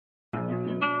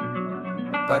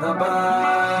Bada-ba,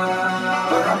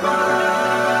 bada-ba,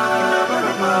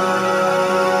 bada-ba.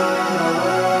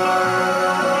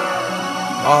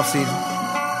 Off season.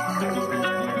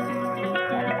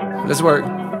 Let's work.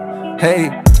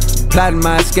 Hey. Plotting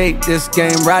my escape, this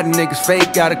game, riding niggas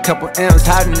fake. Got a couple M's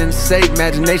hiding in the safe.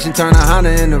 Imagination turn a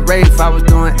Honda into Wraith. I was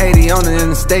doing 80 on the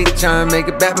interstate, trying to make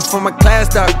it back before my class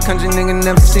started. Country nigga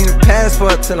never seen a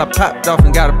passport till I popped off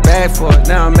and got a bag for it.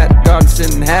 Now I'm at the garden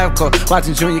sitting half court,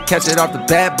 watching Junior catch it off the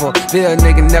backboard. Ville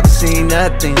nigga never seen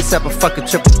nothing except a fucking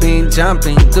triple beam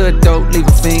jumping. Good dope, leave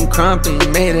a fiend krumping.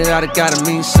 Made it out, it gotta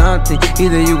mean something.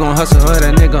 Either you gon' hustle or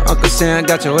that nigga Uncle Sam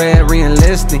got your ass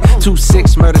re-enlisting.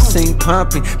 2-6 murder scene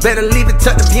pumping. Better leave it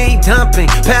tucked if you ain't dumping.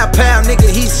 Pow pow, nigga,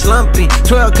 he slumpy.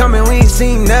 12 coming, we ain't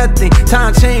seen nothing.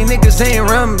 Time chain, niggas ain't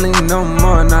rumbling no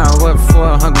more. Nah, what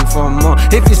for? Hungry for more.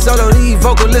 If you solo lead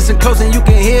vocal, listen close and you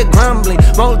can hear grumbling.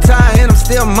 Multi and I'm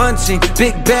still munching.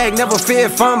 Big bag, never fear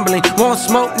fumbling. Won't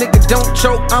smoke, nigga, don't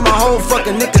choke. I'm a whole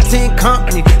fucking nicotine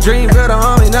company. Dream build a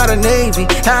army, not a navy.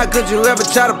 How could you ever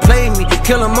try to play me?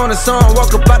 Kill him on a song,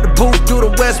 walk up out the booth through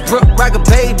the Westbrook like a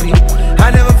baby.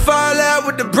 I never fall out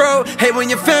with the bro. Hey, when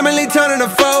your family turning a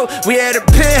foe. We had a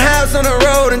penthouse on the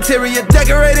road, interior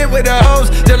decorated with the hose.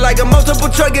 Just like a multiple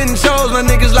truck getting shows. My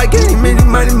niggas like any many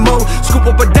money mo. Scoop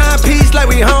up a dime piece like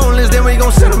we homeless, then we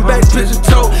gon' send them back pigeon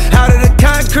toe. Out of the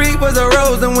concrete was a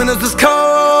rose, the windows was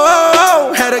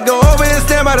cold. Had to go over and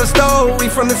stand by the stove. We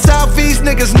from the southeast,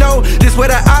 niggas know this where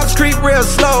the ops creep real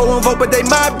slow. Won't vote, but they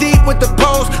mob deep with the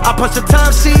post. I punch the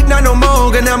time sheet, not no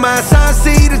more. Cause now my assigned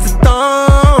seat is a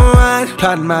thorn.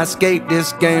 Plotting my escape,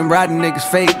 this game, riding niggas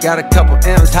fake. Got a couple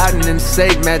M's hiding in the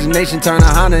safe. Imagination turn a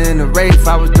Honda into Wraith.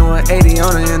 I was doing 80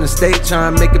 on the interstate,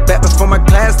 trying to make it back before my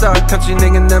class started. Country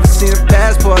nigga never seen a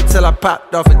passport till I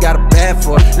popped off and got a bag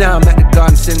for it. Now I'm at the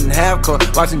garden sitting half court,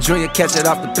 watching Junior catch it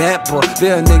off the backboard.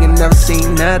 Ville nigga never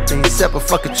seen nothing except a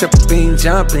fucking triple beam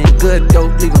jumping. Good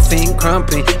dope, leave a fiend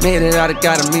krumping. Made it out, it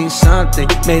gotta mean something.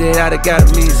 Made it out, it gotta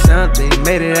mean something.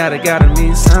 Made it out, it gotta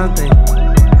mean something.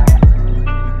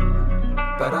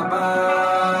 Bada-ba.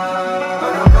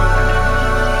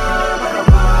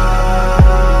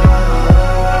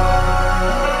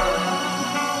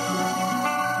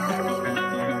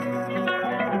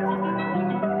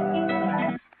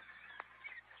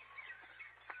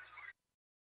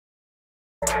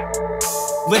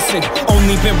 Listen,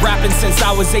 only been rapping since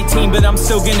I was 18, but I'm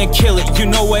still gonna kill it, you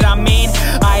know what I mean?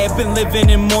 I have been living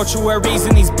in mortuaries,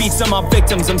 and these beats are my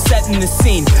victims. I'm setting the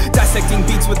scene, dissecting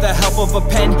beats with the help of a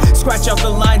pen. Scratch out the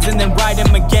lines and then write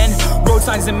them again. Road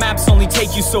signs and maps only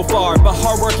take you so far, but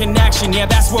hard work and action, yeah,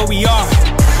 that's where we are.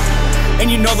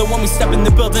 And you know that when we step in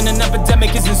the building, an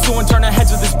epidemic is ensuing. Turn our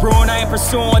heads with this brewing. I ain't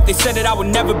pursuing what they said that I would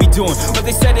never be doing, but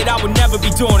they said that I would never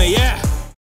be doing it, yeah.